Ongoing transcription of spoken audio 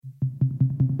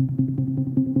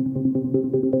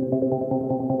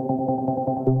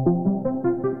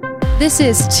This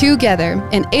is Together,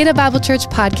 an Ada Bible Church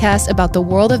podcast about the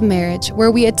world of marriage,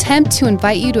 where we attempt to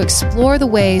invite you to explore the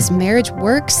ways marriage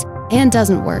works and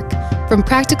doesn't work. From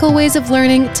practical ways of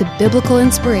learning to biblical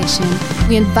inspiration,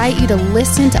 we invite you to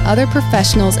listen to other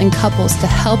professionals and couples to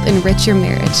help enrich your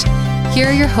marriage. Here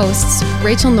are your hosts,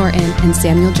 Rachel Norton and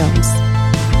Samuel Jones.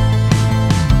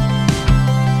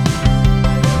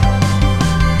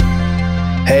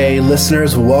 Hey,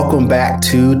 listeners, welcome back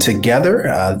to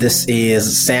Together. This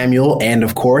is Samuel, and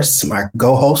of course, my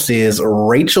co-host is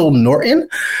Rachel Norton,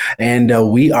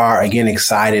 and we are again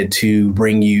excited to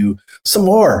bring you some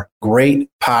more great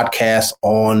podcasts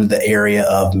on the area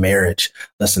of marriage.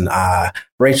 Listen,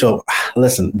 Rachel,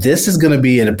 this is going to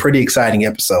be a pretty exciting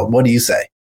episode. What do you say?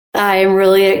 I'm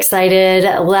really excited.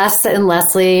 Les and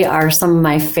Leslie are some of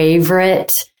my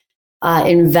favorite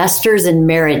investors in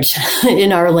marriage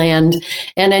in our land.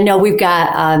 And I know we've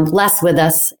got Les with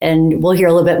us, and we'll hear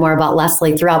a little bit more about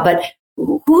Leslie throughout. But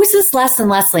who's this Les and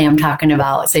Leslie I'm talking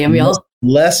about, Samuel?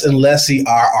 Les and Leslie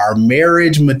are our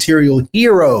marriage material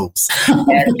heroes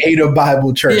at Ada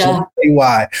Bible Church. Yeah. Let me tell you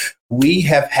why. We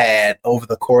have had, over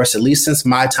the course, at least since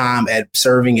my time at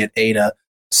serving at Ada,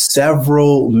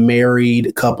 several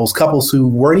married couples who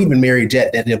weren't even married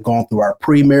yet, that have gone through our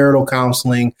premarital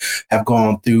counseling, have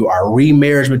gone through our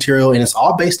remarriage material, and it's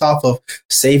all based off of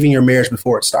saving your marriage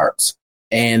before it starts.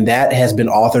 And that has been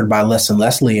authored by Les and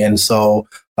Leslie. And so,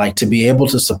 to be able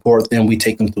to support them, we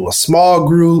take them through a small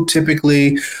group,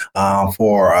 typically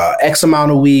for X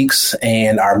amount of weeks,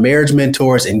 and our marriage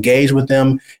mentors engage with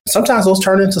them. Sometimes those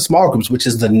turn into small groups, which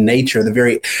is the nature, the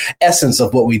very essence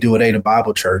of what we do at Ada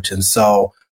Bible Church. And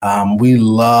so we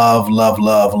love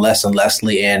Les and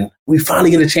Leslie, and we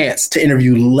finally get a chance to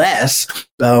interview Les,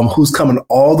 who's coming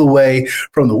all the way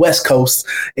from the West Coast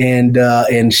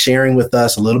and sharing with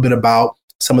us a little bit about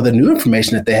some of the new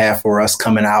information that they have for us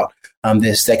coming out.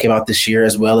 That came out this year,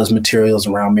 as well as materials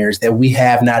around marriage that we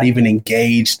have not even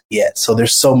engaged yet. So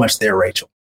there's so much there, Rachel.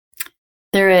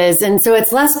 There is. And so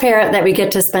it's Les Parrott that we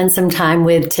get to spend some time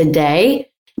with today.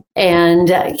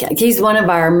 And he's one of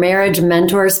our marriage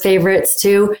mentors favorites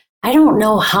too. I don't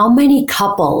know how many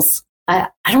couples, I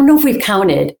don't know if we've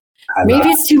counted. Maybe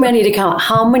it's too many to count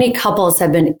how many couples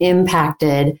have been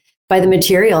impacted by the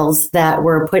materials that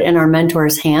were put in our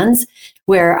mentors' hands,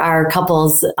 where our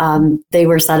couples, they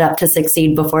were set up to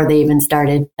succeed before they even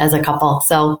started as a couple.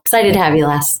 So excited to have you,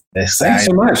 Les. Thanks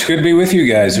so much. Good to be with you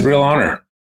guys. A real honor.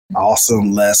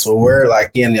 Awesome, Les. Well, we're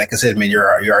like I said, man, you're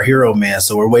our hero, man.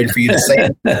 So we're waiting for you to say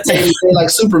like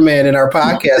Superman in our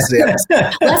podcast.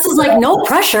 Les is like, no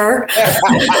pressure.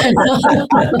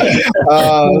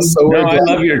 I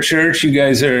love your church. You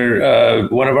guys are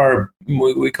one of our,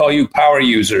 we call you power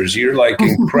users. You're like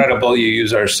incredible. You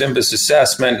use our SYMBIS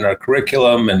assessment and our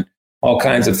curriculum and all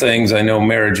kinds of things. I know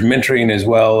marriage mentoring as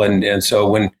well. And so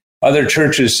when other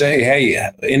churches say, hey,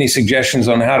 any suggestions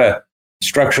on how to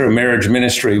structure a marriage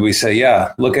ministry, we say,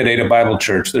 yeah, look at Ada Bible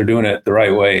Church. They're doing it the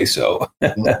right way. So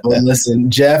well, listen,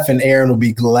 Jeff and Aaron will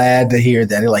be glad to hear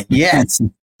that. They're like, yes,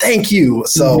 thank you.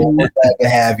 So we're glad to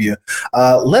have you.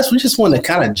 Les, we just want to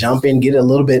kind of jump in, get a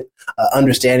little bit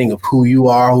understanding of who you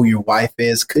are, who your wife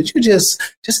is. Could you just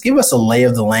give us a lay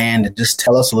of the land and just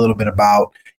tell us a little bit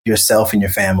about yourself and your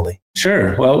family?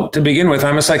 Sure. Well, to begin with,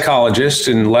 I'm a psychologist,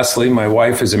 and Leslie, my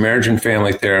wife, is a marriage and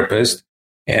family therapist.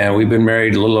 And we've been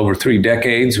married a little over 3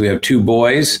 decades. We have 2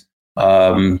 boys,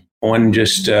 one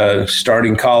just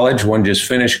starting college, one just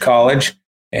finished college,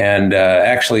 and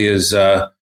actually is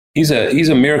he's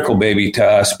a miracle baby to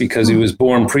us because he was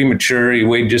born premature. He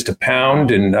weighed just a pound,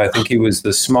 and I think he was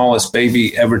the smallest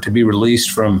baby ever to be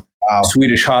released from a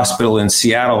Swedish hospital in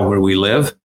Seattle, where we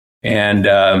live. And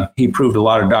he proved a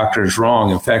lot of doctors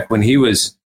wrong. In fact, when he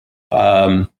was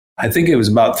I think it was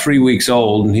about 3 weeks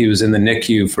old, and he was in the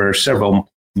NICU for several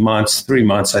months, 3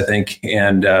 months, I think,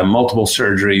 and multiple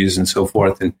surgeries and so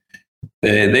forth. And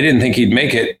they didn't think he'd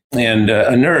make it. And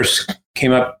a nurse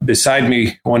came up beside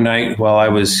me one night while I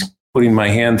was putting my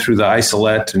hand through the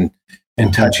isolette and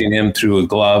touching him through a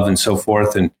glove and so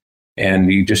forth.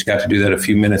 And you just got to do that a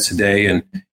few minutes a day.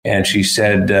 And she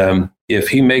said, if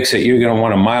he makes it, you're going to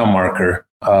want a mile marker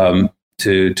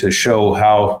to show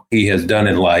how he has done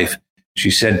in life. She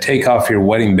said, take off your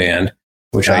wedding band,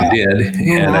 which I did.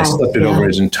 And I slipped it over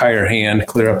his entire hand,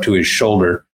 clear up to his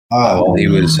shoulder while he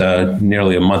was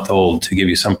nearly a month old, to give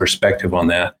you some perspective on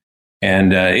that.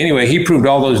 And anyway, he proved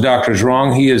all those doctors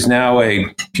wrong. He is now a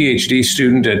PhD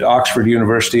student at Oxford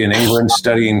University in England,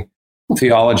 studying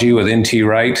theology with N.T.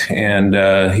 Wright.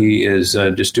 And he is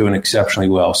just doing exceptionally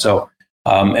well. So,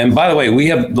 and by the way, we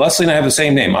have Leslie and I have the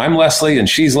same name. I'm Leslie and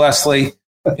she's Leslie.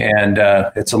 And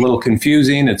it's a little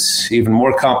confusing. It's even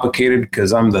more complicated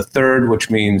because I'm the third, which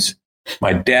means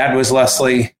my dad was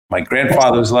Leslie, my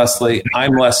grandfather was Leslie,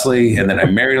 I'm Leslie, and then I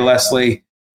married Leslie.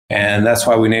 And that's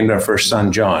why we named our first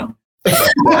son John. You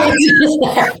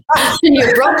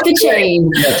broke the chain.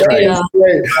 That's right. Yeah.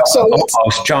 So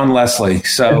John Leslie.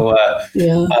 So,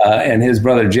 and his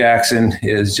brother Jackson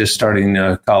is just starting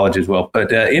college as well.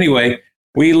 But anyway,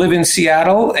 we live in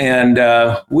Seattle, and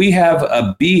we have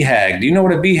a BHAG. Do you know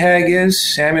what a BHAG is,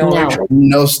 Samuel?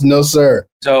 No, sir.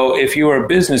 So if you were a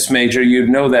business major, you'd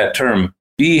know that term.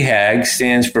 BHAG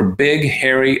stands for Big,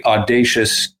 Hairy,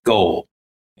 Audacious Goal.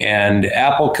 And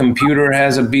Apple Computer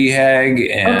has a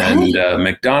BHAG, and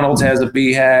McDonald's has a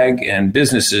BHAG, and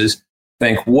businesses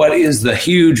think, what is the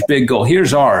huge, big goal?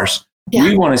 Here's ours. Yeah.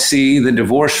 We want to see the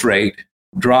divorce rate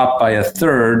drop by a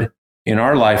third in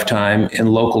our lifetime in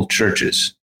local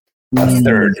churches. A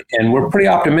third. And we're pretty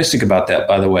optimistic about that,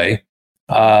 by the way.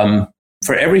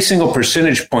 For every single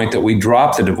percentage point that we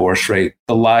drop the divorce rate,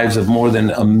 the lives of more than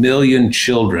 1 million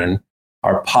children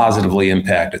are positively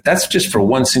impacted. That's just for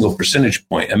one single percentage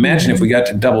point. Imagine if we got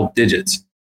to double digits.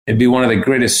 It'd be one of the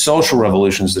greatest social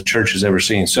revolutions the church has ever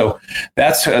seen. So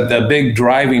that's the big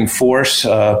driving force.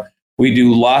 We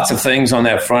do lots of things on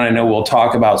that front. I know we'll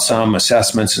talk about some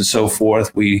assessments and so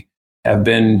forth. We have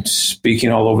been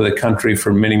speaking all over the country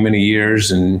for many, many years,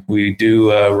 and we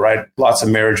do write lots of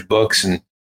marriage books,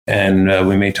 and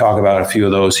we may talk about a few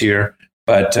of those here.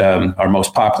 But our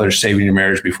most popular is Saving Your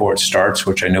Marriage Before It Starts,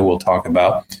 which I know we'll talk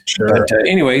about. Sure. But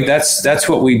anyway, that's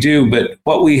what we do. But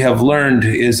what we have learned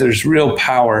is there's real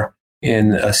power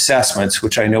in assessments,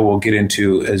 which I know we'll get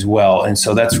into as well. And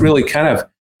so that's really kind of,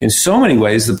 in so many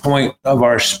ways, the point of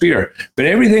our spear. But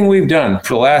everything we've done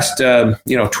for the last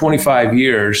 25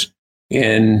 years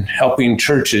in helping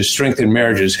churches strengthen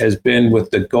marriages has been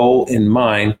with the goal in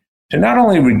mind to not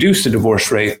only reduce the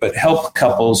divorce rate, but help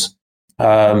couples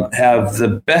have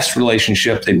the best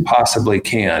relationship they possibly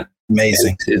can.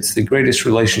 Amazing. It's the greatest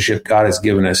relationship God has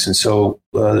given us. And so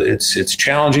it's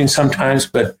challenging sometimes,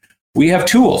 but we have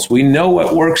tools. We know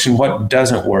what works and what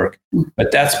doesn't work.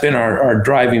 But that's been our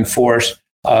driving force.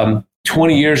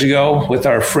 20 years ago, with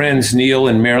our friends Neil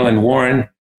and Marilyn Warren,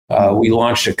 we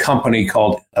launched a company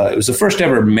called, it was the first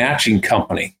ever matching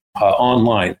company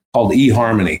online called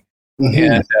eHarmony.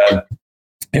 And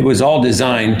it was all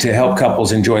designed to help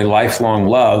couples enjoy lifelong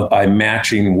love by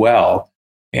matching well.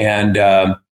 And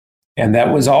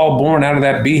that was all born out of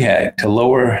that BHAG to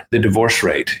lower the divorce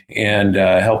rate and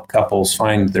help couples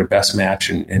find their best match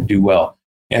and do well.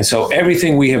 And so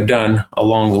everything we have done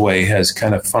along the way has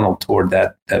kind of funneled toward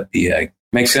that BHAG.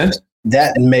 Make sense?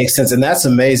 That makes sense. And that's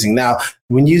amazing. Now,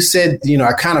 when you said,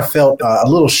 I kind of felt a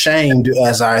little shamed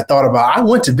as I thought about, I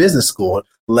went to business school.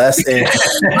 Les, and you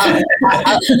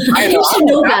should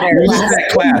know better. That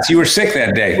class, you were sick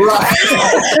that day. Right.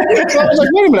 So I was like,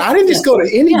 wait a minute, I didn't just go to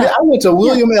any. I went to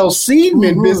William L.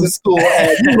 Seidman Business School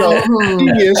at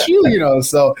CSU.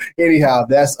 So anyhow,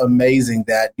 that's amazing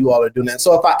that you all are doing that.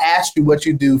 So if I asked you what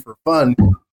you do for fun,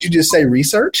 you just say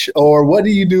research, or what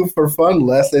do you do for fun,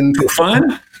 Les? And for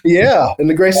fun? Yeah, in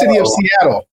the great city of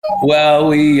Seattle. Well,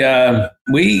 we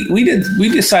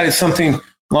decided something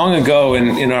long ago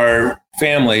in our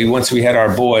family once we had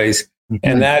our boys,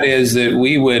 and that is that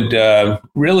we would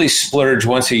really splurge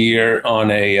once a year on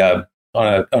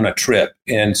a trip.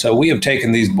 And so we have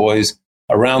taken these boys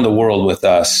around the world with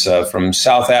us, from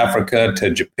South Africa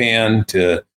to Japan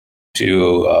to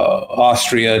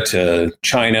Austria to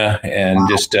China, and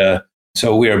just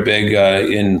so we are big.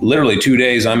 In literally 2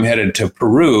 days, I'm headed to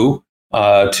Peru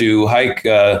to hike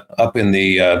up in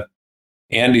the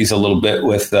Andes a little bit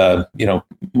with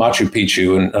Machu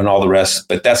Picchu and all the rest,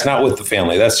 but that's not with the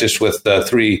family. That's just with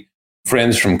 3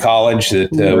 friends from college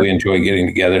that we enjoy getting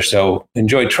together. So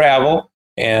enjoy travel.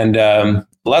 And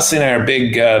Leslie and I are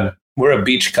big. We're a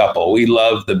beach couple. We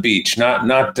love the beach,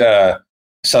 not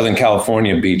Southern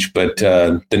California beach, but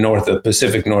the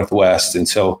Pacific Northwest. And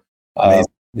so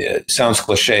it sounds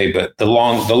cliche, but the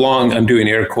long, I'm doing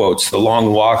air quotes, the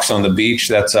long walks on the beach,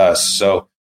 that's us. So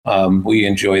we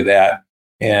enjoy that.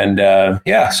 And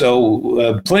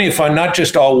so plenty of fun, not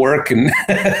just all work and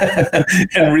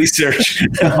and research.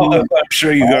 I'm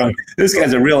sure you're going, this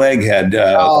guy's a real egghead.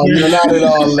 No, not at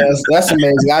all, Les. That's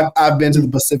amazing. I've been to the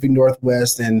Pacific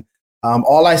Northwest, and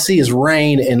all I see is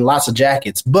rain and lots of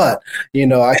jackets. But,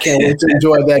 I can't wait to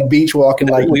enjoy that beach walking.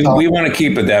 Like we want to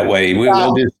keep it that way. We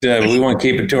want to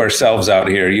keep it to ourselves out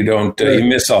here. You don't, you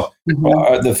miss all.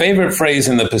 The favorite phrase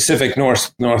in the Pacific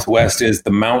Northwest is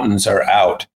the mountains are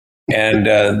out. And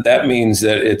that means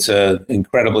that it's an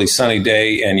incredibly sunny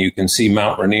day, and you can see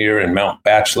Mount Rainier and Mount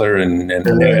Bachelor and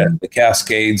the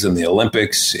Cascades and the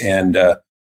Olympics,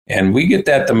 and we get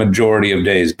that the majority of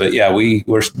days. But yeah,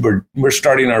 we're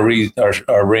starting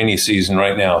our rainy season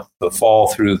right now. The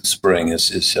fall through the spring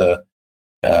is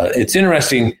it's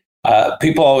interesting.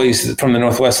 People always from the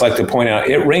Northwest like to point out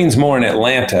it rains more in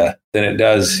Atlanta than it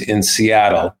does in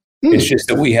Seattle. It's just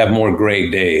that we have more gray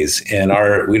days, and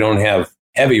we don't have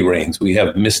heavy rains. We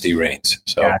have misty rains.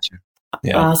 So, gotcha.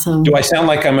 Yeah. Awesome. Do I sound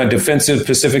like I'm a defensive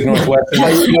Pacific Northwest?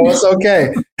 It's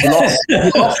okay.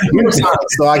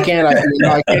 So I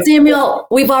can't. Samuel,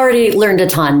 we've already learned a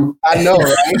ton. I know,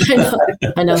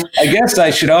 right? I know. I guess I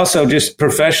should also just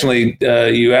professionally,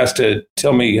 you asked to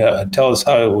tell us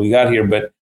how we got here,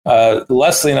 but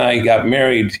Leslie and I got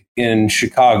married in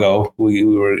Chicago. We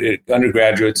were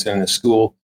undergraduates in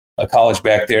a college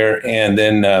back there, and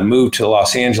then moved to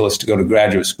Los Angeles to go to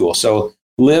graduate school. So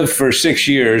lived for 6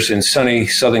 years in sunny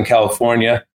Southern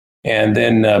California, and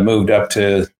then moved up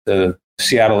to the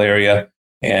Seattle area.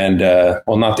 And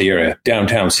not the area,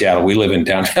 downtown Seattle. We live in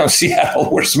downtown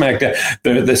Seattle. We're smack dab.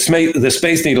 The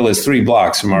Space Needle is 3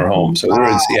 blocks from our home, so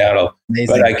we're in Seattle.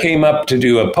 Amazing. But I came up to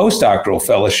do a postdoctoral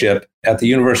fellowship at the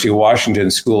University of Washington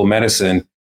School of Medicine,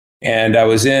 and I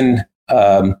was in.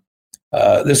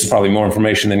 This is probably more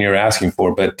information than you're asking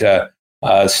for, but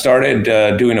started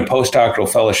doing a postdoctoral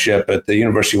fellowship at the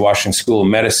University of Washington School of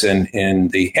Medicine in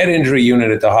the head injury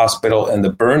unit at the hospital and the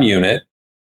burn unit.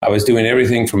 I was doing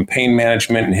everything from pain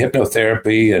management and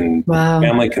hypnotherapy and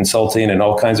family consulting and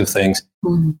all kinds of things.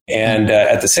 Mm-hmm. And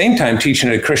at the same time, teaching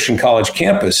at a Christian college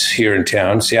campus here in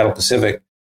town, Seattle Pacific.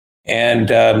 And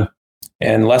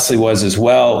Leslie was as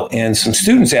well. And some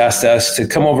students asked us to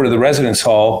come over to the residence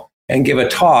hall and give a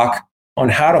talk on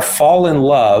how to fall in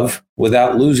love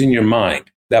without losing your mind.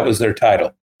 That was their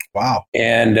title. Wow.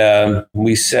 And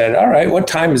we said, all right, what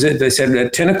time is it? They said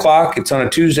at 10 o'clock. It's on a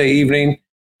Tuesday evening.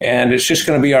 And it's just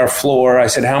going to be our floor. I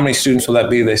said, how many students will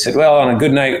that be? They said, well, on a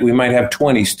good night, we might have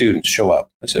 20 students show up.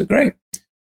 I said, great.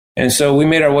 And so we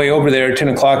made our way over there at 10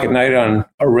 o'clock at night on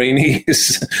a rainy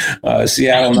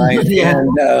Seattle night. Yeah.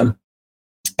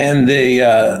 And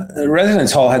the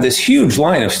residence hall had this huge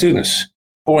line of students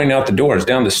pouring out the doors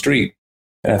down the street.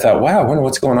 And I thought, wow, I wonder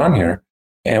what's going on here.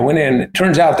 And went in. It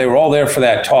turns out they were all there for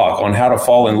that talk on how to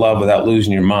fall in love without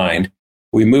losing your mind.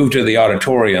 We moved to the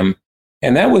auditorium.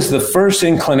 And that was the first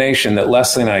inclination that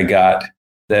Leslie and I got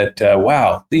that,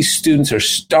 wow, these students are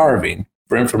starving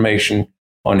for information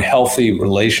on healthy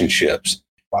relationships.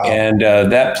 Wow. And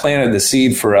that planted the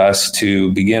seed for us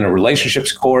to begin a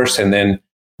relationships course. And then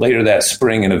later that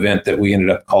spring, an event that we ended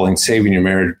up calling Saving Your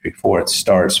Marriage Before It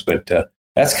Starts. But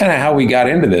that's kind of how we got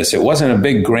into this. It wasn't a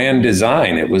big grand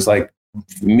design. It was like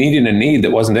meeting a need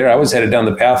that wasn't there. I was headed down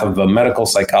the path of a medical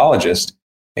psychologist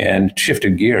and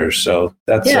shifted gears. So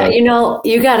that's... Yeah,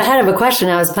 you got ahead of a question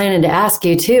I was planning to ask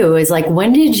you too, is like,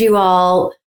 when did you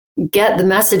all get the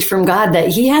message from God that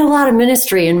he had a lot of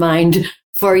ministry in mind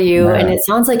for you? Right. And it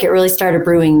sounds like it really started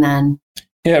brewing then.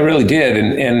 Yeah, it really did.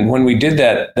 And when we did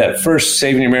that first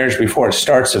Saving Your Marriage Before It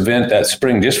Starts event that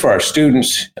spring, just for our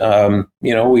students,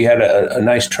 we had a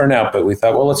nice turnout, but we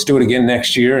thought, well, let's do it again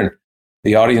next year. And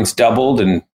the audience doubled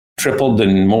and tripled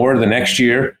and more the next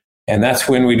year. And that's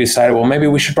when we decided, well, maybe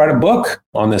we should write a book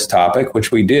on this topic,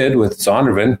 which we did with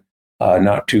Zondervan,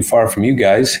 not too far from you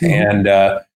guys. Mm-hmm.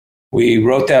 And we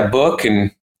wrote that book,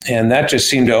 and that just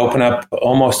seemed to open up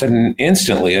almost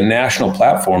instantly a national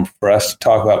platform for us to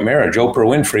talk about marriage. Oprah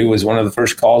Winfrey was one of the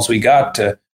first calls we got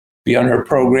to be on her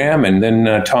program, and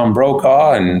then Tom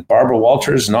Brokaw and Barbara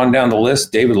Walters, and on down the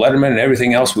list, David Letterman and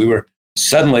everything else. We were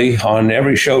suddenly on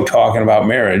every show talking about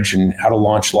marriage and how to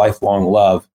launch lifelong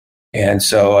love. And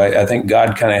so I think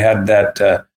God kind of had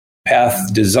that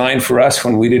path designed for us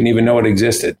when we didn't even know it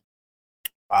existed.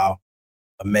 Wow.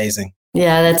 Amazing.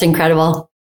 Yeah, that's incredible.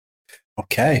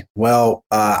 Okay. Well,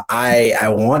 I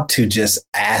want to just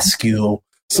ask you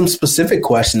some specific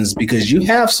questions because you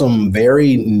have some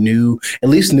very new, at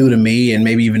least new to me and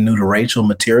maybe even new to Rachel,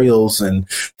 materials and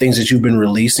things that you've been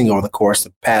releasing over the course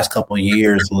of the past couple of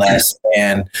years, Les.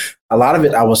 And a lot of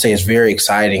it, I will say, is very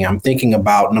exciting. I'm thinking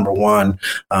about, number one,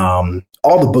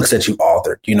 all the books that you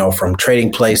authored, from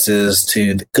Trading Places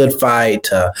to The Good Fight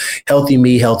to Healthy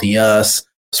Me, Healthy Us.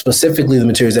 Specifically the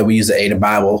materials that we use at Ada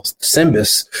Bible,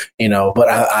 Symbis, but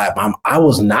I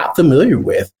was not familiar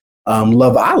with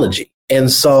Loveology. And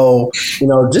so,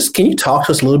 just can you talk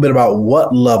to us a little bit about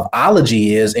what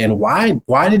Loveology is and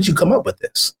why did you come up with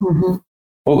this? Mm-hmm.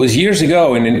 Well, it was years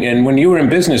ago, and when you were in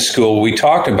business school, we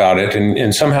talked about it,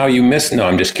 and somehow you missed. No,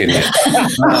 I'm just kidding.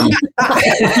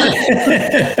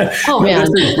 Oh man, this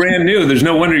is brand new. There's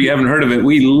no wonder you haven't heard of it.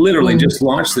 We literally just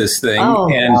launched this thing,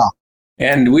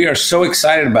 and we are so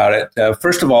excited about it.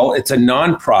 First of all, it's a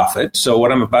nonprofit, so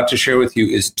what I'm about to share with you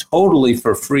is totally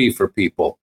for free for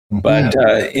people. But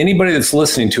anybody that's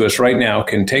listening to us right now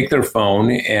can take their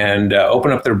phone and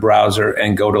open up their browser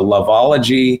and go to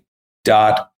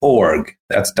Loveology.org.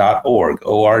 That's .org,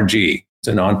 O-R-G. It's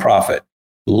a nonprofit.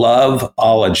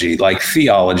 Loveology, like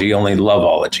theology, only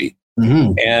Loveology.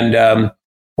 And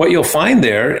what you'll find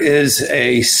there is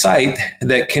a site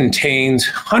that contains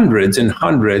hundreds and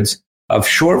hundreds of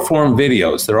short form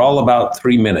videos. They're all about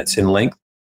 3 minutes in length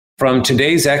from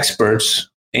today's experts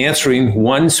answering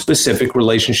one specific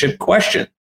relationship question.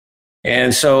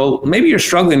 And so maybe you're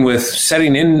struggling with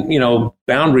setting in,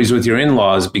 boundaries with your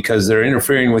in-laws because they're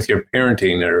interfering with your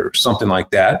parenting or something like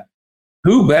that.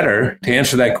 Who better to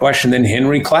answer that question than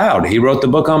Henry Cloud? He wrote the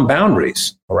book on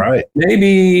boundaries. Right.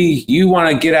 Maybe you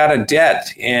want to get out of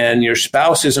debt and your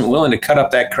spouse isn't willing to cut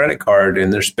up that credit card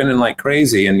and they're spending like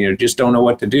crazy and you just don't know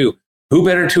what to do. Who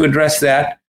better to address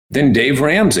that than Dave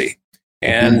Ramsey?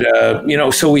 And,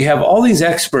 so we have all these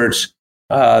experts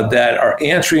that are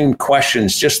answering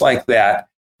questions just like that.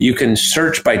 You can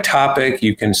search by topic.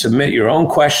 You can submit your own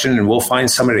question, and we'll find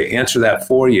somebody to answer that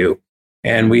for you.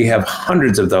 And we have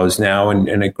hundreds of those now, and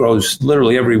it grows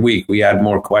literally every week. We add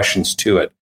more questions to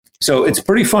it. So it's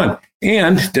pretty fun.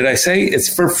 And did I say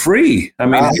it's for free? I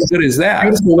mean, how good is that?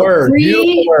 Beautiful word.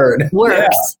 Free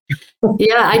works.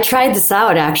 Yeah, I tried this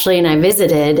out, actually, and I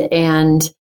visited,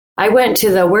 and I went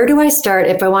to where do I start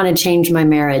if I want to change my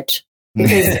marriage?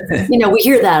 Because, we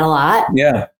hear that a lot.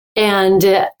 Yeah. And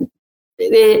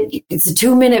it's a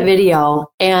 2-minute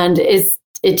video and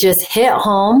it just hit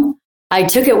home. I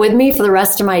took it with me for the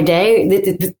rest of my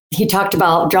day. He talked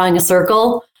about drawing a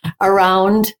circle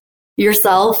around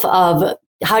yourself of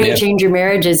how you change your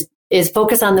marriage is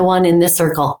focus on the one in this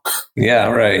circle. Yeah,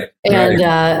 right.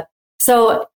 And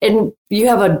and you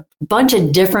have a bunch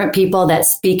of different people that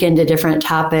speak into different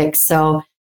topics. So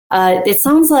it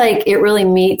sounds like it really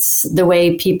meets the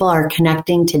way people are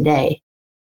connecting today.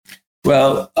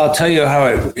 Well, I'll tell you how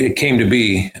it came to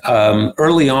be.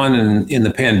 Early on in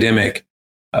the pandemic,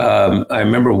 I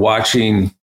remember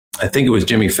watching, I think it was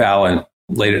Jimmy Fallon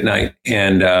late at night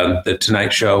and the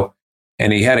Tonight Show.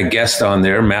 And he had a guest on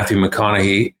there, Matthew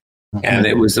McConaughey. And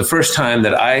it was the first time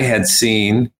that I had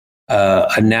seen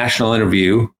a national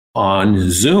interview on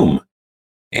Zoom.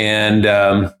 And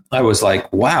I was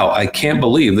like, wow, I can't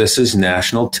believe this is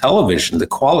national television. The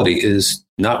quality is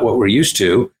not what we're used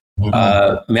to.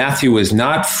 Matthew was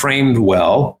not framed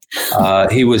well.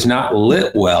 He was not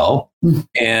lit well.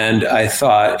 And I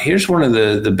thought, here's one of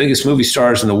the biggest movie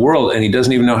stars in the world, and he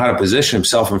doesn't even know how to position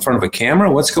himself in front of a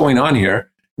camera. What's going on here?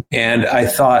 And I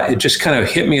thought, it just kind of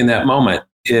hit me in that moment.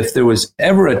 If there was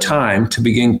ever a time to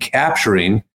begin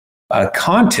capturing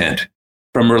content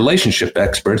from relationship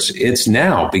experts, it's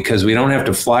now, because we don't have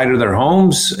to fly to their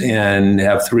homes and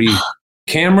have 3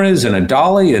 cameras and a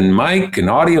dolly and mic and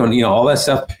audio and all that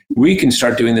stuff. We can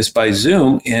start doing this by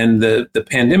Zoom, and the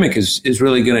pandemic is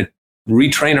really going to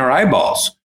retrain our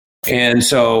eyeballs. And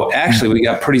so actually we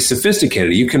got pretty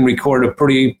sophisticated. You can record a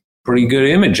pretty good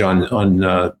image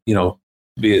on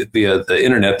via the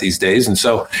internet these days. And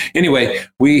so anyway,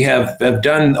 we have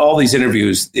done all these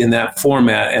interviews in that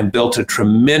format and built a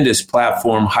tremendous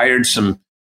platform, hired some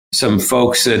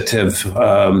folks that have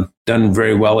done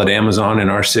very well at Amazon in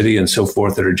our city and so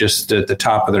forth, that are just at the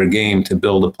top of their game to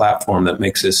build a platform that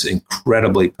makes this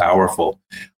incredibly powerful.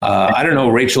 I don't know,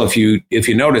 Rachel, if you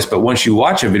notice, but once you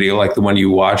watch a video like the one you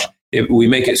watched, we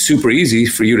make it super easy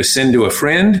for you to send to a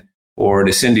friend or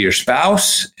to send to your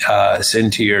spouse,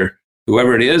 send to your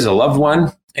whoever it is, a loved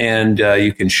one, and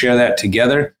you can share that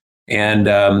together. And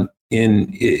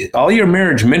in all your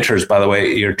marriage mentors, by the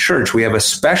way, your church, we have a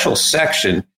special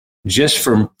section just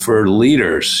for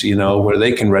leaders, where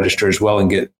they can register as well and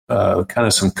get kind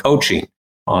of some coaching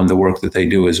on the work that they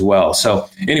do as well. So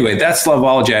anyway, that's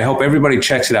Loveology. I hope everybody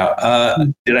checks it out.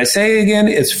 Did I say again,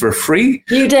 it's for free?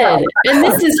 You did. And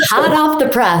this is hot off the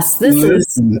press. This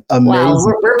is amazing. Wow,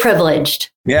 we're privileged.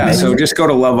 Yeah. Amazing. So just go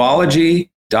to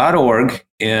Loveology.org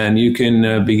and you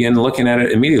can begin looking at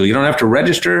it immediately. You don't have to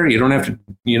register. You don't have to,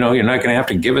 you're not going to have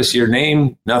to give us your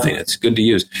name, nothing. It's good to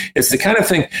use. It's the kind of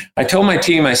thing I told my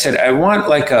team, I said, I want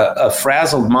like a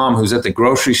frazzled mom who's at the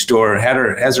grocery store,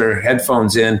 has her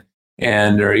headphones in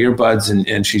and her earbuds,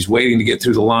 and she's waiting to get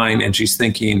through the line. And she's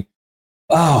thinking,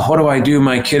 oh, what do I do?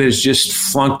 My kid has just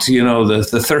flunked, the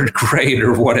 3rd grade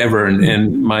or whatever.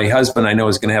 And my husband, I know,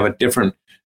 is going to have a different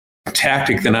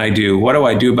tactic than I do. What do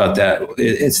I do about that?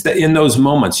 It's in those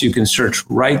moments you can search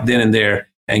right then and there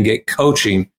and get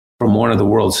coaching from one of the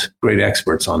world's great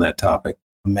experts on that topic.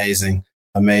 Amazing.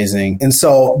 And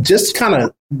so just kind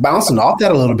of bouncing off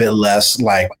that a little bit, Les,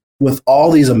 like with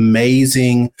all these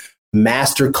amazing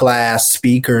masterclass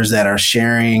speakers that are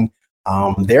sharing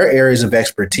their areas of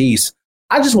expertise,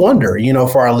 I just wonder,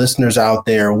 for our listeners out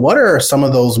there, what are some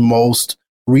of those most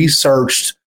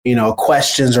researched,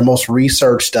 questions or most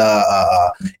researched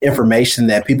information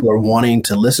that people are wanting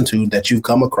to listen to that you've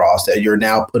come across that you're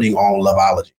now putting on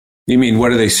Loveology? You mean, what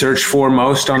do they search for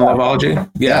most on Loveology?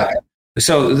 Yeah.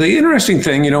 So the interesting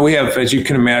thing, we have, as you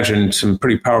can imagine, some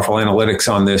pretty powerful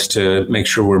analytics on this to make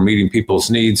sure we're meeting people's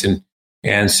needs.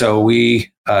 And so we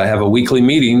have a weekly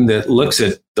meeting that looks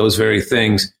at those very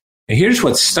things. And here's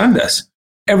what stunned us.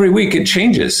 Every week it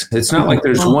changes. It's not like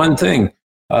there's one thing.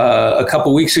 A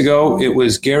couple weeks ago, it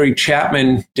was Gary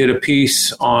Chapman did a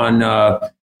piece on,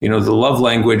 the love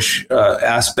language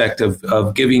aspect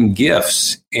of giving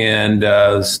gifts. And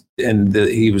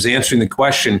he was answering the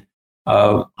question,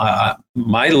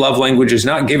 my love language is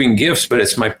not giving gifts, but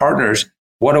it's my partner's.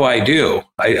 What do I do?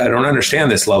 I don't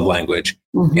understand this love language.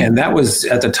 Mm-hmm. And that was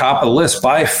at the top of the list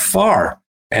by far.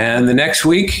 And the next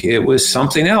week, it was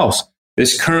something else.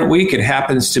 This current week, it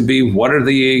happens to be, what are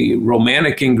the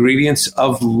romantic ingredients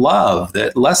of love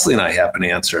that Leslie and I have an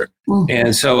answer. Mm-hmm.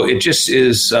 And so it just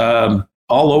is all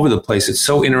over the place. It's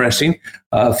so interesting.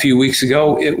 A few weeks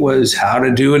ago, it was how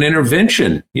to do an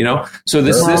intervention, So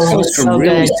this goes from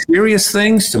really serious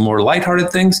things to more lighthearted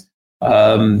things.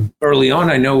 Early on,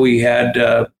 I know we had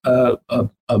a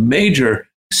major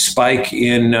spike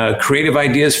in creative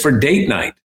ideas for date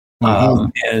night. Mm-hmm.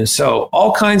 And so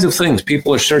all kinds of things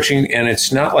people are searching, and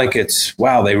it's not like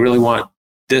they really want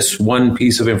this one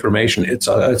piece of information. It's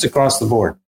across the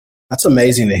board. That's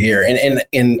amazing to hear.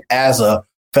 And as a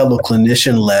fellow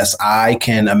clinician, Les, I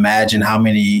can imagine how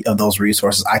many of those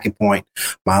resources I could point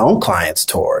my own clients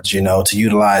towards, to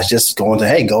utilize, just go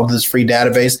to this free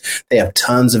database. They have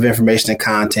tons of information and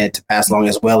content to pass along,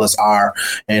 as well as our,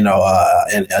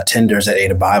 attenders at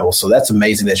Ada Bible. So that's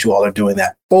amazing that you all are doing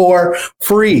that for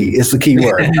free is the key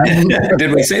word.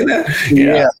 Did we say that?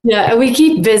 Yeah. And we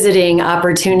keep visiting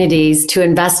opportunities to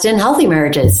invest in healthy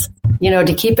marriages,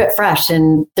 to keep it fresh.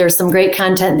 And there's some great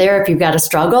content there if you've got a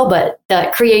struggle, but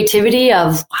that creativity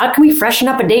of how can we freshen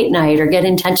up a date night or get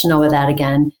intentional with that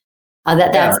again,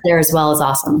 that's there as well is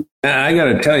awesome. I got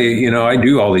to tell you, I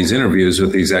do all these interviews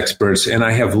with these experts, and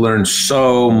I have learned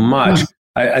so much.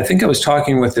 Mm-hmm. I think I was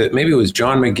talking with maybe it was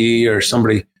John McGee or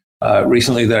somebody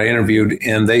recently that I interviewed,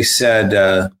 and they said,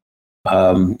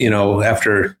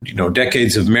 after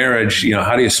decades of marriage,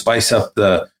 how do you spice up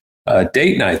the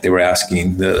date night? They were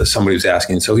asking. Somebody was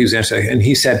asking, so he was answering, and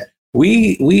he said,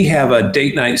 "We have a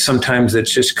date night sometimes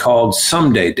that's just called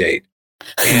someday date."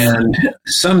 And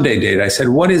someday date, I said,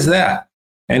 "What is that?"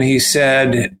 And he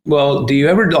said, "Well, do you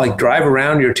ever drive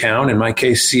around your town? In my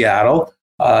case, Seattle,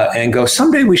 and go,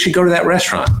 someday we should go to that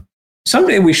restaurant.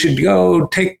 Someday we should go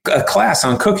take a class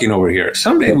on cooking over here.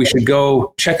 Someday we should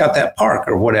go check out that park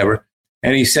or whatever."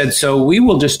 And he said, "So we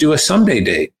will just do a someday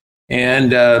date.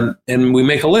 And we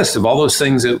make a list of all those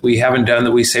things that we haven't done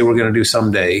that we say we're going to do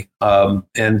someday."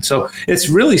 And so it's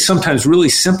really sometimes really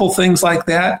simple things like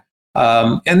that.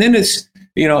 And then it's,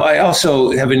 I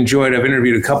also have enjoyed, I've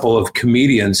interviewed a couple of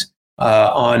comedians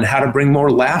on how to bring more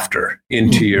laughter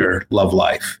into your love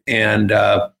life. And,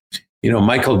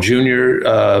 Michael Jr.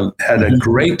 Had a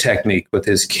great technique with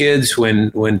his kids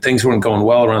when things weren't going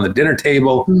well around the dinner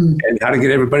table and how to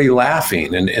get everybody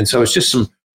laughing. And so it's just some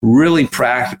really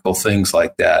practical things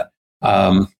like that.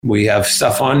 We have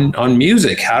stuff on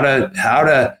music, how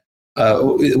to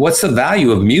what's the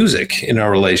value of music in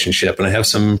our relationship? And I have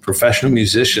some professional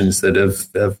musicians that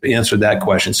have answered that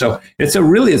question. So it's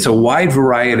a wide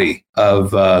variety of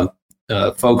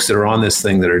folks that are on this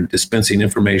thing that are dispensing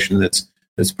information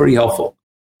that's pretty helpful.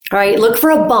 All right. Look for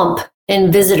a bump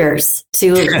in visitors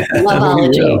to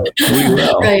Loveology. We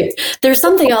will. Right. There's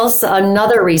something else,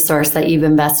 another resource that you've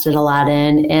invested a lot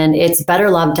in, and it's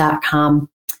betterlove.com.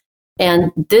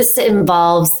 And this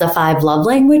involves the 5 love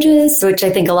languages, which I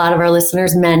think a lot of our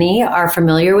listeners, many, are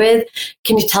familiar with.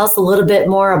 Can you tell us a little bit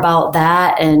more about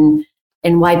that and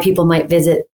why people might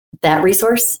visit that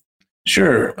resource?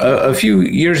 Sure. A few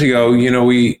years ago,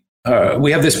 we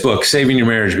have this book, Saving Your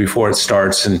Marriage Before It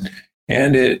Starts, and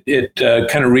it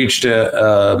kind of reached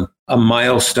a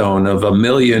milestone of 1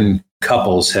 million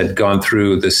couples had gone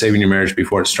through the Saving Your Marriage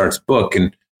Before It Starts book,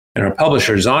 and our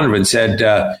publisher Zondervan said,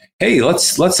 "Hey,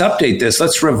 let's update this,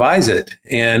 let's revise it."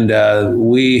 And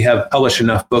we have published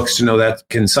enough books to know that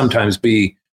can sometimes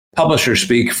be publisher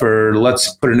speak for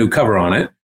let's put a new cover on it.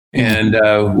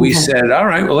 And we said, all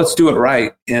right, well, let's do it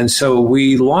right. And so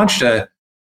we launched a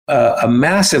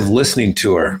massive listening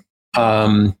tour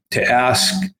to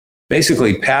ask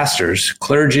basically pastors,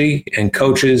 clergy, and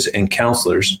coaches and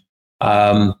counselors,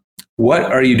 what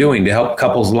are you doing to help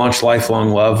couples launch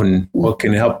lifelong love, and what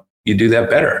can help you do that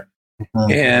better?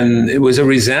 And it was a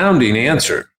resounding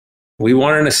answer. We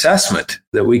want an assessment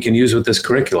that we can use with this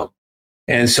curriculum.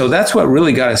 And so that's what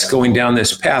really got us going down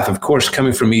this path. Of course,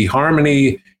 coming from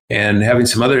eHarmony and having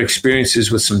some other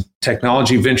experiences with some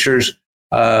technology ventures,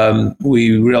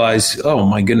 we realized, oh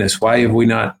my goodness, why have we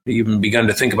not even begun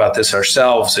to think about this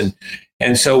ourselves?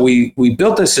 And so we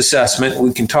built this assessment.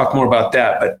 We can talk more about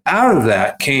that. But out of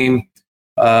that came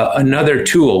another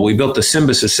tool. We built the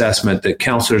SYMBIS assessment that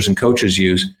counselors and coaches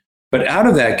use. But out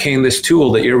of that came this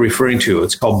tool that you're referring to.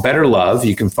 It's called Better Love.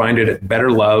 You can find it at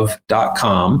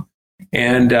betterlove.com.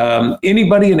 And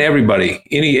anybody and everybody,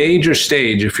 any age or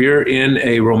stage, if you're in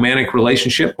a romantic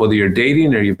relationship, whether you're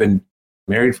dating or you've been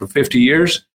married for 50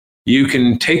 years, you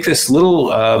can take this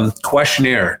little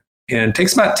questionnaire, and it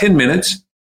takes about 10 minutes,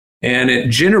 and it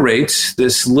generates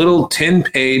this little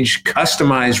 10-page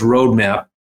customized roadmap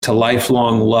to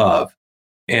lifelong love.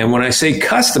 And when I say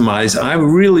customized, I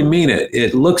really mean it.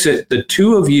 It looks at the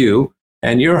two of you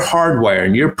and your hardwire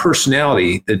and your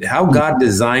personality, that how God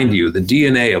designed you, the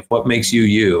DNA of what makes you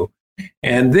you,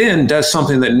 and then does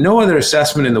something that no other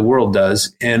assessment in the world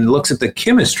does, and looks at the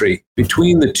chemistry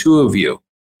between the two of you,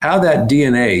 how that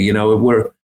DNA,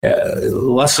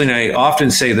 Leslie and I often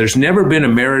say there's never been a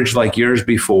marriage like yours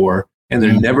before, and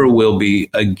there never will be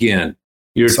again.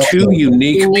 You're two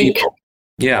unique people.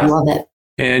 Yeah. Love it.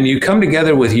 And you come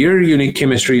together with your unique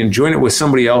chemistry and join it with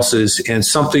somebody else's, and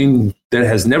something that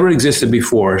has never existed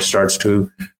before starts to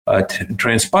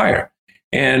transpire.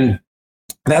 And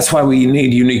that's why we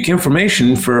need unique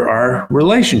information for our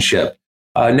relationship.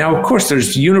 Now, of course,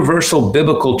 there's universal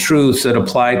biblical truths that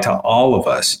apply to all of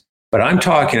us. But I'm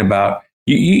talking about,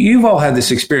 you've all had this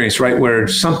experience, right, where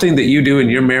something that you do in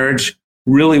your marriage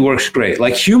really works great.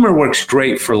 Like humor works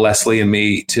great for Leslie and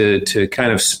me to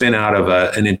kind of spin out of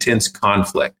an intense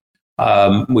conflict.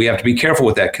 We have to be careful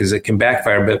with that because it can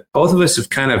backfire. But both of us have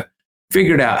kind of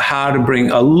figured out how to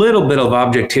bring a little bit of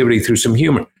objectivity through some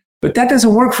humor. But that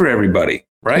doesn't work for everybody,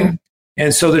 right? Mm-hmm.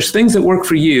 And so there's things that work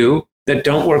for you that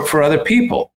don't work for other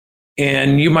people.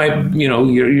 And you might,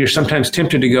 you're sometimes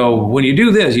tempted to go, when you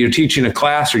do this, you're teaching a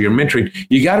class or you're mentoring,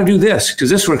 you got to do this because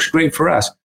this works great for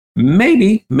us.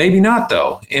 Maybe not,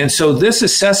 though. And so this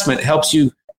assessment helps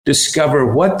you discover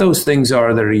what those things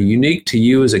are that are unique to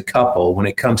you as a couple when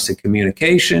it comes to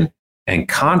communication and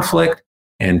conflict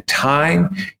and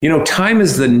time. Time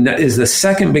is the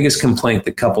second biggest complaint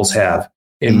that couples have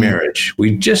in marriage.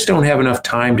 We just don't have enough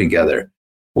time together.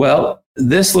 Well,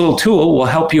 this little tool will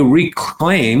help you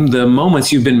reclaim the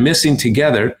moments you've been missing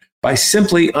together by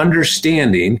simply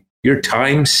understanding your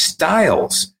time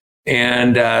styles.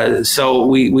 And so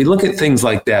we look at things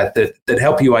like that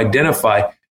help you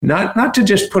identify, not to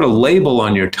just put a label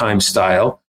on your time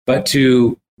style, but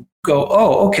to go,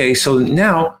 oh, okay, so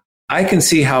now I can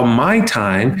see how my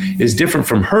time is different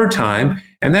from her time,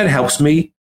 and that helps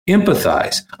me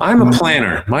empathize. I'm a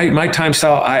planner. My time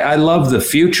style, I love the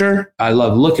future. I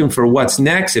love looking for what's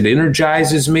next. It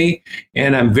energizes me,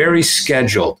 and I'm very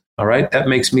scheduled. All right, that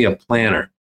makes me a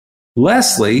planner.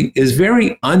 Leslie is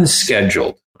very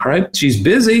unscheduled. All right. She's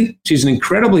busy. She's an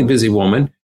incredibly busy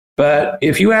woman. But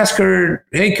if you ask her,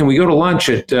 hey, can we go to lunch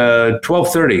at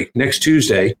 12:30 next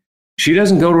Tuesday? She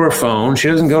doesn't go to her phone. She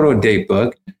doesn't go to a date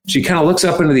book. She kind of looks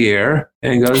up into the air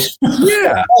and goes,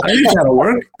 yeah, I think that'll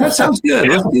work. That sounds good.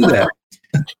 Let's do that.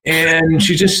 And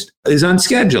she just is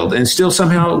unscheduled and still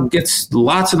somehow gets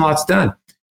lots and lots done.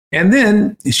 And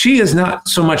then she is not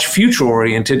so much future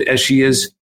oriented as she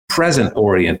is present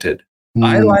oriented.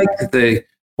 I like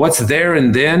what's there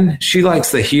and then. She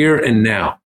likes the here and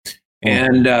now.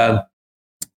 And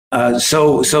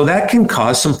so that can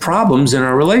cause some problems in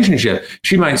our relationship.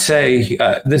 She might say,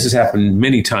 this has happened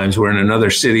many times. We're in another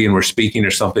city and we're speaking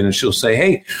or something, and she'll say,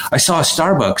 hey, I saw a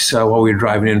Starbucks while we were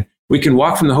driving in. We can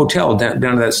walk from the hotel down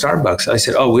to that Starbucks. I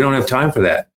said, oh, we don't have time for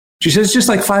that. She says, it's just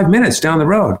like 5 minutes down the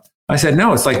road. I said,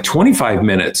 no, it's like 25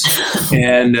 minutes.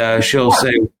 And she'll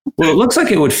say, well, it looks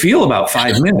like it would feel about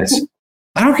 5 minutes.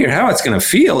 I don't care how it's going to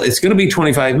feel. It's going to be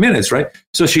 25 minutes, right?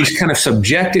 So she's kind of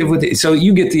subjective with it. So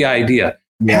you get the idea.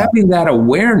 Yeah. Having that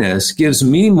awareness gives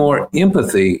me more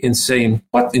empathy in saying,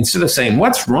 instead of saying,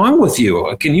 what's wrong with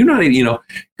you? Can you not,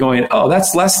 going, oh,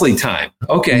 that's Leslie time.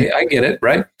 Okay, I get it,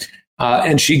 right?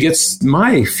 And she gets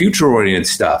my future-oriented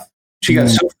stuff. She got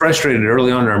so frustrated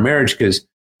early on in our marriage because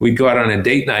we'd go out on a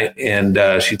date night, and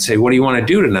she'd say, "What do you want to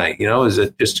do tonight? You know, is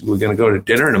it just we're going to go to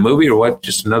dinner and a movie, or what?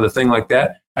 Just another thing like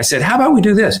that?" I said, "How about we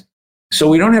do this? So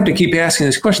we don't have to keep asking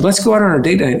this question. Let's go out on our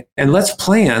date night and let's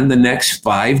plan the next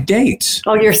 5 dates."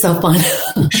 Oh, you're so fun.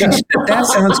 She said, "That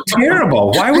sounds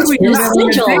terrible. Why would we do that on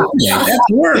a date night?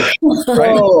 That's work."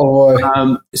 Right? Oh,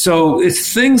 boy. So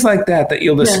it's things like that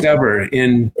you'll discover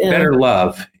in Better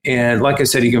Love. And like I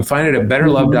said, you can find it at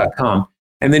betterlove.com.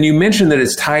 And then you mentioned that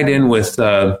it's tied in with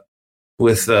the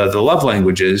love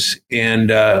languages. And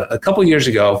a couple of years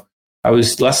ago,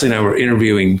 Leslie and I were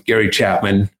interviewing Gary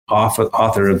Chapman,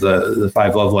 author of the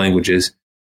 5 Love Languages.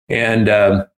 And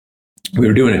we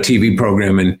were doing a TV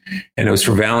program, and it was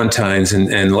for Valentine's,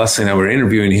 and Leslie and I were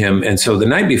interviewing him. And so the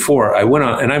night before, I went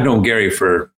on, and I've known Gary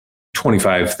for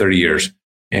 25, 30 years.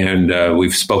 And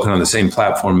we've spoken on the same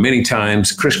platform many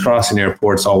times, crisscrossing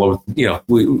airports all over,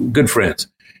 good friends.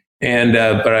 And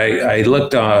but I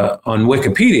looked on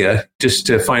Wikipedia just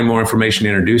to find more information to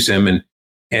introduce him.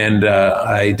 And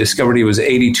I discovered he was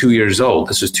 82 years old.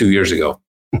 This was 2 years ago.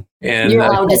 And you're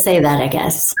allowed to say that, I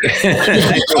guess.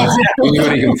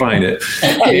 Anybody can find it.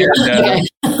 And,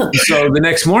 so the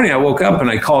next morning I woke up and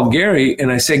I called Gary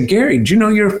and I said, "Gary, do you know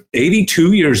you're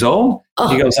 82 years old?" Oh.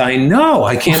 He goes, "I know.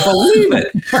 I can't believe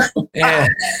it."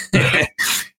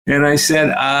 And I said,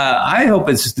 "I hope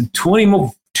it's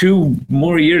 22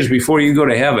 more years before you go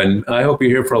to heaven. I hope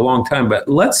you're here for a long time. But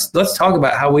let's talk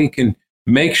about how we can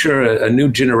make sure a new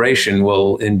generation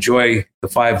will enjoy the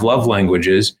 5 love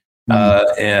languages."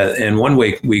 And one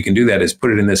way we can do that is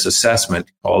put it in this assessment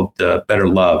called Better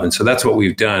Love. And so that's what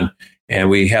we've done. And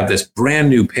we have this brand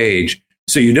new page.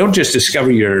 So you don't just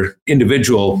discover your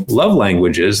individual love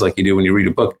languages like you do when you read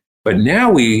a book, but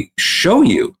now we show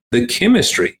you the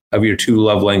chemistry of your 2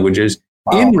 love languages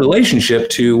in relationship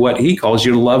to what he calls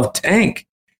your love tank.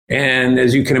 And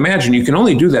as you can imagine, you can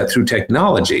only do that through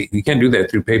technology. You can't do that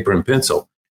through paper and pencil.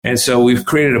 And so we've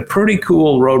created a pretty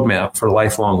cool roadmap for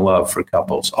lifelong love for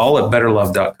couples, all at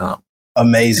betterlove.com.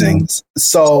 Amazing.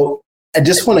 So I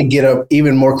just want to get an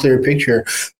even more clear picture.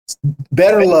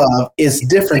 Better Love is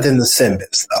different than the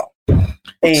SYMBIS, though.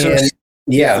 And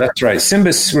yeah, that's right.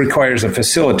 SYMBIS requires a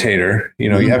facilitator.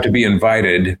 You have to be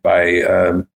invited by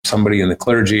somebody in the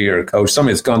clergy or a coach,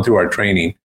 somebody that's gone through our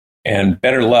training. And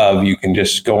Better Love, you can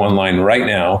just go online right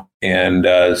now and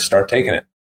start taking it.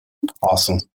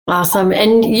 Awesome.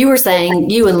 And you were saying,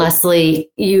 you and Leslie,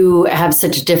 you have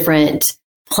such different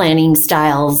planning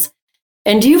styles.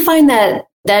 And do you find that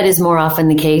is more often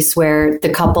the case where the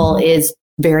couple is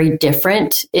very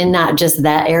different in not just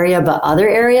that area, but other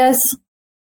areas?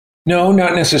 No,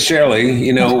 not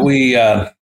necessarily. We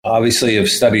obviously have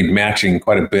studied matching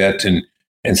quite a bit.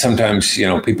 And sometimes,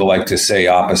 people like to say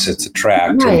opposites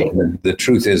attract. Right. And the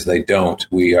truth is they don't.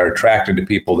 We are attracted to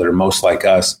people that are most like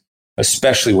us,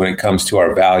 especially when it comes to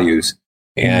our values.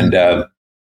 And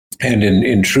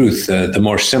in truth, the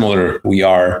more similar we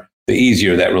are, the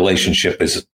easier that relationship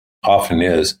often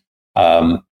is.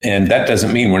 And that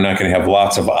doesn't mean we're not going to have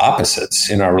lots of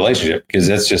opposites in our relationship, because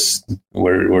that's just,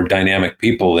 we're dynamic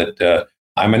people that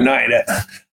I'm a night.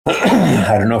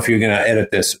 I don't know if you're going to edit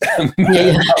this. I'm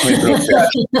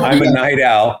a night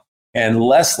owl, and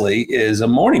Leslie is a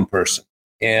morning person.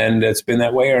 And it's been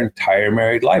that way our entire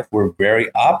married life. We're very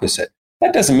opposite.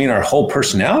 That doesn't mean our whole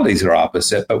personalities are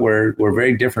opposite, but we're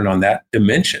very different on that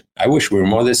dimension. I wish we were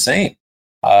more the same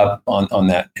on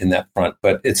that, in that front.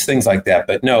 But it's things like that.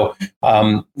 But no,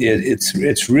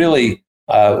 it's really,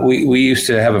 we used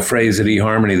to have a phrase at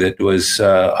eHarmony that was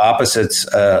opposites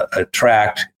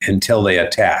attract until they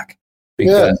attack.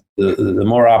 Because the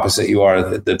more opposite you are,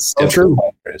 the so true.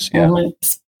 It is. Yeah.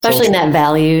 Especially in that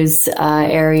values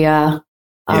area.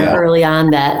 Early on,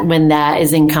 that when that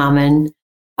is in common,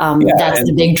 that's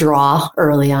the big draw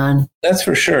early on. That's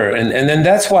for sure. And then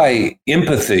that's why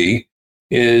empathy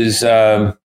is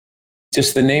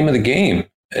just the name of the game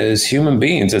as human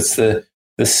beings. It's the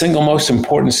single most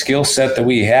important skill set that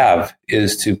we have,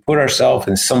 is to put ourselves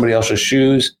in somebody else's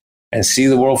shoes and see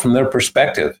the world from their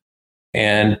perspective.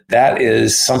 And that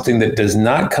is something that does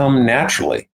not come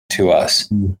naturally to us.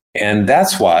 And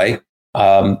that's why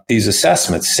these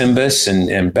assessments, SYMBIS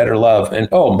and Better Love. And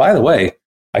by the way,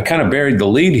 I kind of buried the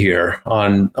lead here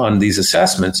on these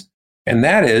assessments. And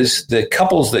that is that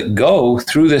couples that go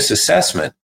through this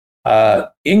assessment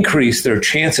increase their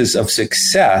chances of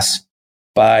success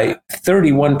by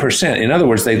 31%. In other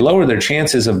words, they lower their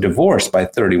chances of divorce by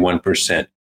 31%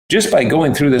 just by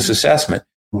going through this assessment.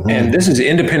 Mm-hmm. And this is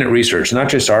independent research, not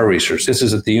just our research. This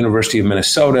is at the University of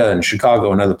Minnesota and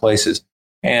Chicago and other places.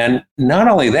 And not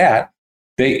only that,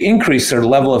 they increase their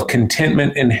level of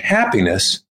contentment and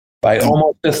happiness by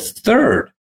almost a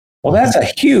third. Well, that's a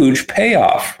huge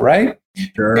payoff, right?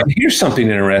 Sure. And here's something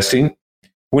interesting.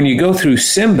 When you go through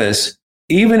SYMBIS,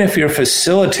 even if your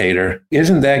facilitator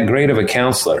isn't that great of a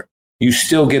counselor, you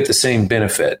still get the same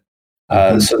benefit.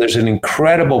 So there's an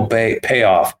incredible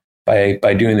payoff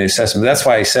by doing the assessment. That's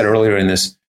why I said earlier in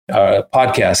this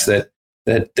podcast that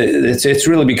it's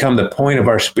really become the point of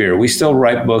our spirit. We still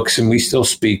write books and we still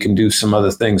speak and do some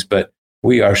other things, but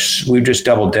we've just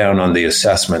doubled down on the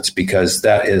assessments because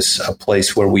that is a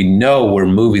place where we know we're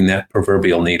moving that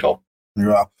proverbial needle.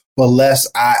 Yeah. Well, Les,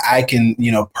 I can,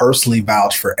 personally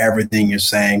vouch for everything you're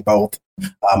saying, both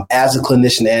as a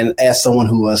clinician and as someone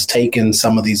who has taken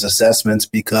some of these assessments,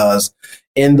 because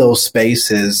in those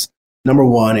spaces, number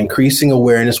one, increasing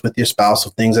awareness with your spouse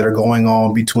of things that are going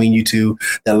on between you two,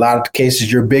 that a lot of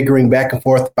cases you're bickering back and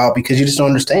forth about because you just don't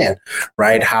understand,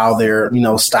 right? How their,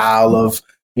 style of,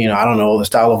 the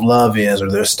style of love is, or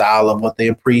their style of what they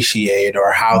appreciate,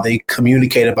 or how they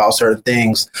communicate about certain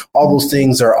things. All those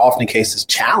things are often cases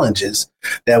challenges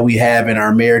that we have in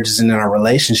our marriages and in our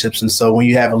relationships. And so when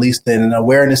you have at least then an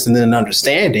awareness and then an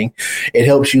understanding, it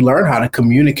helps you learn how to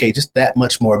communicate just that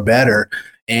much more better.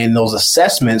 And those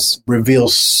assessments reveal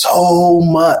so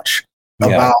much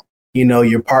about,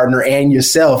 your partner and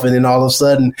yourself. And then all of a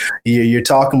sudden you're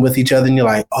talking with each other and you're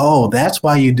like, oh, that's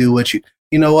why you do what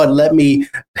you know what, let me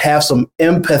have some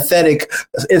empathetic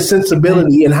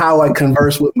sensibility in how I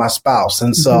converse with my spouse.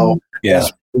 And so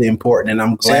that's really important. And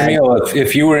I'm glad. Samuel,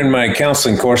 if you were in my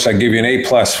counseling course, I'd give you an A+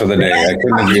 for the day. I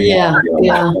couldn't agree more.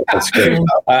 Yeah. That's good.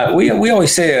 We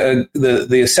always say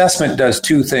the assessment does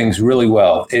two things really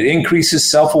well. It increases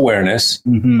self-awareness,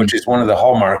 which is one of the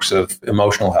hallmarks of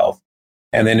emotional health.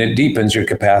 And then it deepens your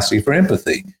capacity for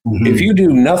empathy. If you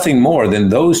do nothing more than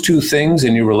those two things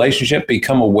in your relationship,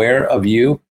 become aware of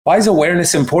you. Why is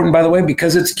awareness important, by the way?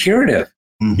 Because it's curative.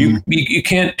 You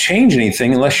can't change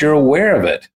anything unless you're aware of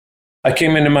it. I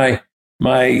came into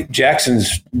my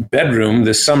Jackson's bedroom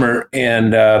this summer,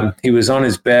 and he was on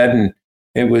his bed, and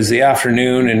it was the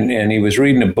afternoon, and he was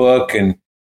reading a book, and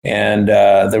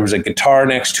there was a guitar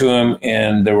next to him,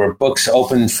 and there were books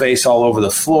open face all over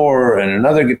the floor, and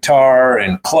another guitar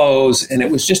and clothes, and it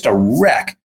was just a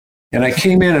wreck. And I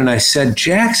came in and I said,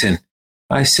 Jackson,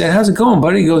 I said, how's it going,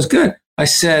 buddy? He goes, good. I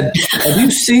said, have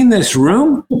you seen this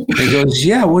room? He goes,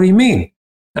 yeah, what do you mean?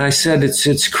 And I said,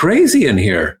 it's crazy in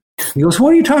here. He goes,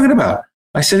 what are you talking about?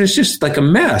 I said, it's just like a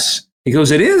mess. He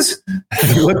goes, it is?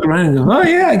 He looked around and goes, oh,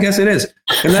 yeah, I guess it is.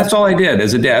 And that's all I did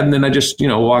as a dad. And then I just,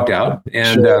 walked out.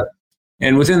 And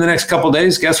and within the next couple of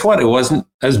days, guess what? It wasn't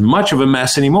as much of a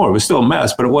mess anymore. It was still a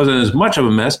mess, but it wasn't as much of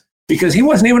a mess because he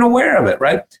wasn't even aware of it,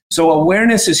 right? So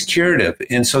awareness is curative.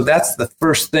 And so that's the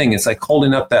first thing. It's like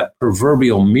holding up that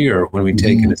proverbial mirror when we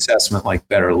take an assessment like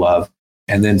Better Love.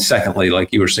 And then secondly,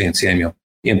 like you were saying, Samuel,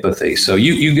 empathy. So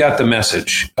you got the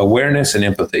message, awareness and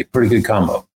empathy. Pretty good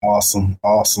combo. Awesome.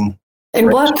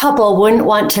 And what couple wouldn't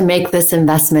want to make this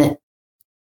investment?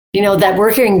 That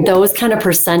we're hearing those kind of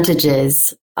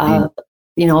percentages,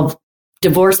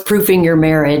 divorce proofing your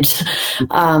marriage,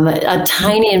 a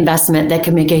tiny investment that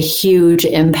can make a huge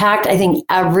impact. I think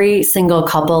every single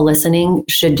couple listening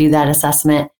should do that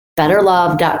assessment.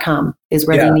 BetterLove.com is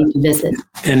where they need to visit.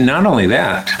 And not only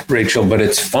that, Rachel, but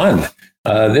it's fun.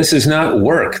 This is not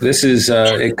work. This is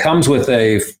it comes with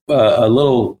a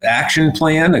little action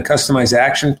plan, a customized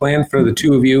action plan for the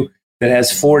two of you that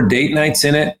has 4 date nights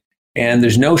in it. And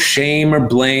there's no shame or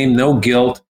blame, no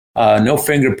guilt, no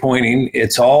finger pointing.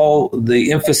 It's all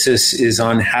the emphasis is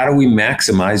on how do we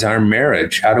maximize our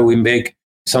marriage? How do we make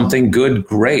something good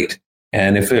great?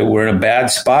 And if we're in a bad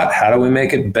spot, how do we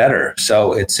make it better?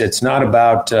 So it's not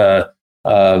about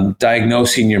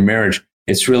diagnosing your marriage.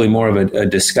 It's really more of a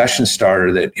discussion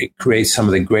starter that it creates some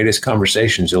of the greatest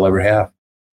conversations you'll ever have.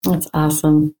 That's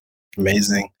awesome.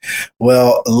 Amazing.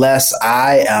 Well, Les,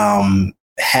 I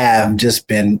have just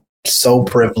been so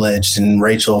privileged, and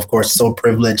Rachel, of course, so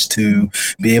privileged to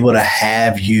be able to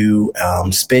have you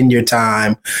spend your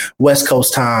time, West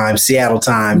Coast time, Seattle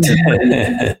time,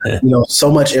 to,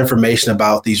 so much information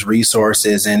about these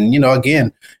resources. And,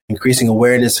 again, increasing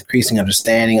awareness, increasing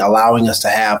understanding, allowing us to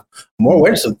have more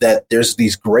awareness of that there's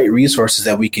these great resources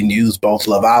that we can use, both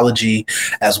Loveology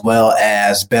as well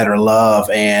as Better Love.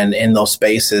 And in those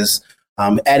spaces,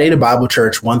 at Ada Bible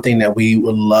Church, one thing that we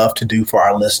would love to do for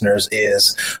our listeners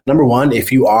is, number one,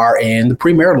 if you are in the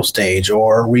premarital stage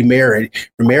or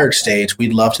remarriage stage,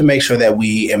 we'd love to make sure that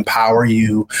we empower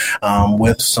you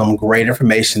with some great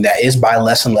information that is by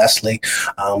Les and Leslie,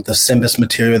 the SYMBIS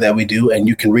material that we do. And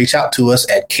you can reach out to us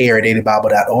at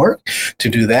care@adabible.org to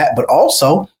do that. But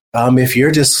also, if you're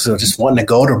just wanting to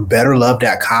go to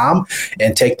betterlove.com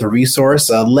and take the resource,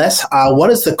 Les,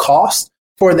 what is the cost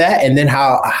for that? And then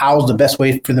how's the best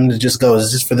way for them to just go?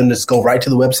 Is this for them to just go right to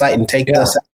the website and take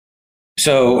this?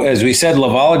 So as we said,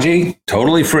 Loveology,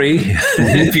 totally free.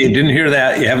 If you didn't hear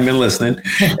that, you haven't been listening.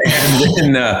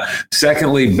 And then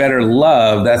secondly, Better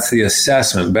Love, that's the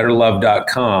assessment,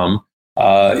 betterlove.com,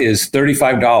 is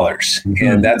 $35.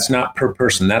 And that's not per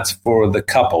person. That's for the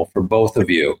couple, for both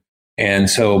of you. And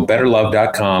so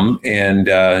betterlove.com.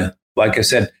 And like I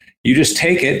said, you just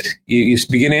take it, you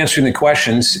begin answering the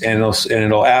questions, and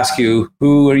it'll ask you,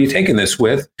 who are you taking this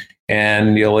with?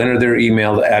 And you'll enter their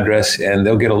email address, and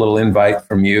they'll get a little invite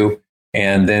from you.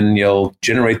 And then you'll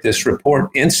generate this report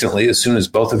instantly as soon as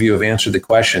both of you have answered the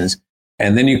questions.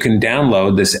 And then you can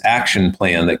download this action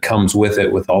plan that comes with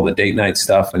it, with all the date night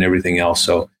stuff and everything else.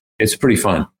 So it's pretty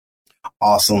fun.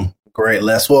 Awesome. Great,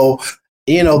 Les. Well,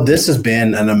 this has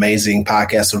been an amazing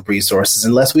podcast of resources.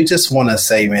 And Les, we just want to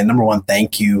say, man, number one,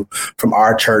 thank you from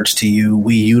our church to you.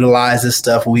 We utilize this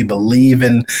stuff. We believe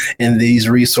in these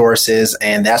resources.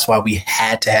 And that's why we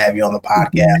had to have you on the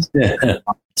podcast.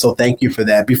 So thank you for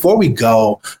that. Before we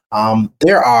go,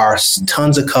 there are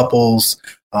tons of couples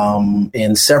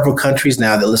in several countries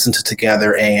now that listen to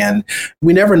Together, and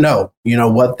we never know,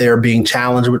 what they're being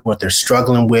challenged with, what they're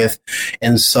struggling with.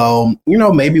 And so,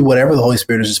 maybe whatever the Holy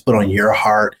Spirit has just put on your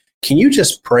heart, can you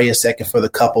just pray a second for the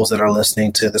couples that are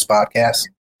listening to this podcast?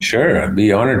 Sure. I'd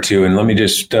be honored to. And let me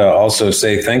just also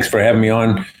say thanks for having me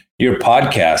on your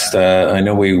podcast. I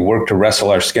know we work to wrestle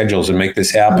our schedules and make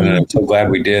this happen. And I'm so glad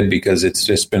we did, because it's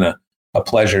just been a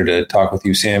pleasure to talk with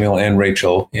you, Samuel and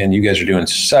Rachel. And you guys are doing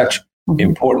such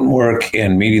important work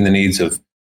and meeting the needs of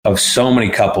so many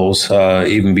couples,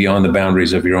 even beyond the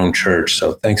boundaries of your own church.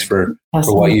 So thanks for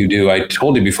what you do. I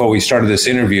told you before we started this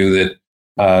interview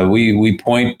that we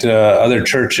point other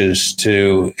churches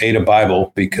to Ada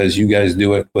Bible because you guys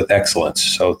do it with excellence.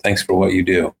 So thanks for what you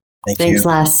do. Thanks,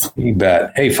 Les. You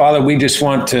bet. Hey, Father, we just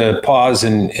want to pause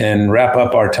and wrap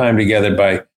up our time together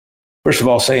by, first of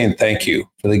all, saying thank you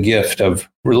for the gift of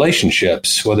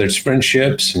relationships, whether it's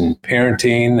friendships and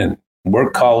parenting and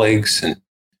work colleagues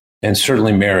and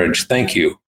certainly marriage. Thank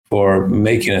you for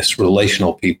making us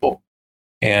relational people.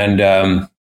 And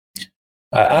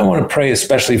I want to pray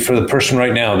especially for the person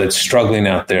right now that's struggling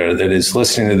out there, that is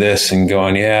listening to this and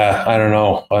going, I don't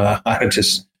know.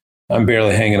 I'm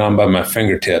barely hanging on by my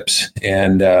fingertips.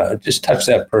 And just touch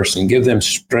that person, give them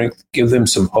strength, give them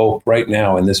some hope right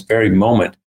now in this very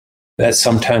moment, that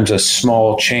sometimes a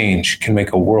small change can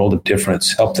make a world of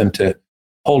difference. Help them to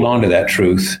hold on to that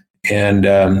truth and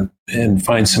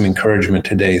find some encouragement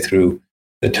today through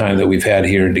the time that we've had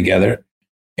here together.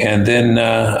 And then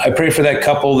I pray for that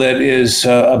couple that is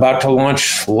about to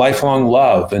launch lifelong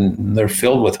love, and they're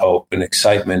filled with hope and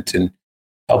excitement, and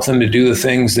help them to do the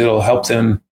things that'll help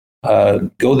them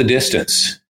go the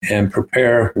distance and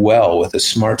prepare well with a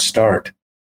smart start.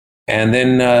 And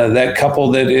then that couple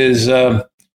that is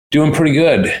doing pretty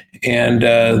good, and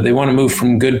they want to move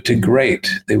from good to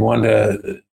great. They want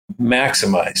to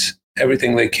maximize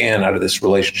everything they can out of this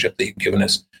relationship that you've given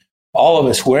us. All of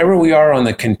us, wherever we are on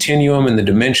the continuum and the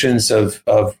dimensions of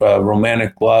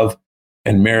romantic love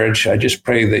and marriage, I just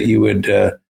pray that you would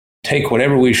take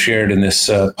whatever we shared in this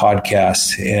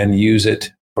podcast and use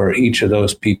it for each of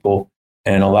those people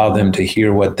and allow them to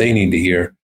hear what they need to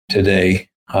hear today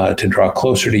to draw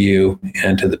closer to you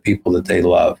and to the people that they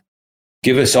love.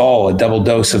 Give us all a double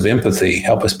dose of empathy.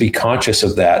 Help us be conscious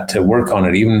of that, to work on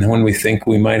it, even when we think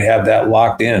we might have that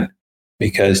locked in,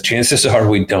 because chances are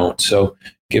we don't. So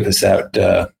give us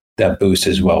that boost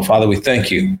as well. Father, we thank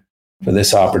you for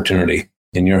this opportunity.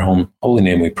 In your holy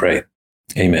name we pray.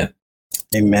 Amen.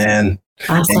 Amen.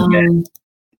 Awesome. Amen.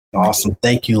 Awesome.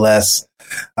 Thank you, Les.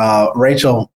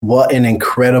 Rachel, what an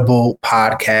incredible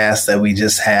podcast that we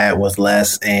just had with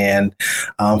Les. And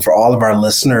for all of our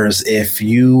listeners, if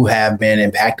you have been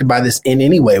impacted by this in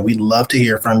any way, we'd love to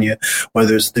hear from you,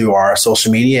 whether it's through our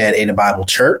social media at Ada Bible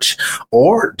Church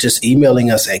or just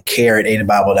emailing us at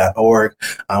care@adabible.org.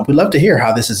 We'd love to hear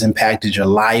how this has impacted your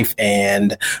life.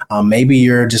 And maybe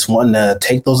you're just wanting to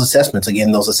take those assessments.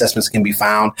 Again, those assessments can be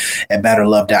found at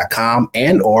betterlove.com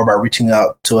and or by reaching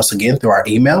out to us again through our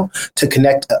email to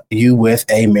connect you with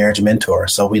a marriage mentor.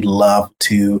 So we'd love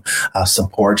to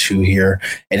support you here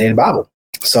at Ada Bible.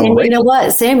 So, and you know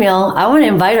what, Samuel, I want to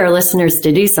invite our listeners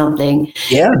to do something.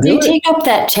 Yeah, do take up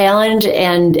that challenge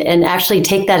and actually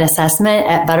take that assessment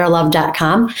at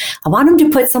betterlove.com. I want them to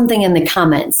put something in the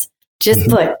comments. Just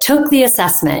put, took the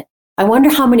assessment. I wonder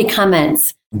how many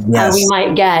comments we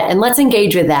might get. And let's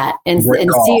engage with that and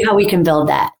see how we can build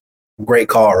that. Great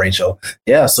call, Rachel.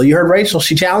 Yeah, so you heard Rachel.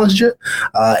 She challenged you,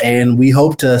 and we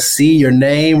hope to see your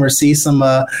name or see some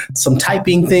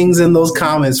typing things in those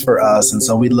comments for us. And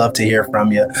so we'd love to hear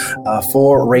from you.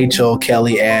 For Rachel,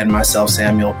 Kelly, and myself,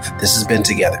 Samuel, this has been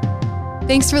Together.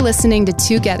 Thanks for listening to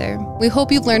Together. We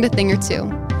hope you've learned a thing or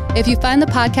two. If you find the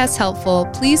podcast helpful,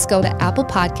 please go to Apple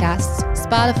Podcasts,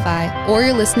 Spotify, or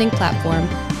your listening platform,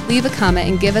 leave a comment,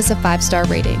 and give us a 5-star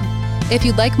rating. If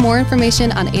you'd like more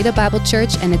information on Ada Bible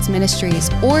Church and its ministries,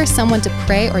 or someone to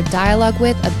pray or dialogue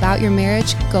with about your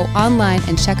marriage, go online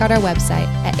and check out our website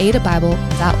at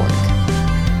adabible.org.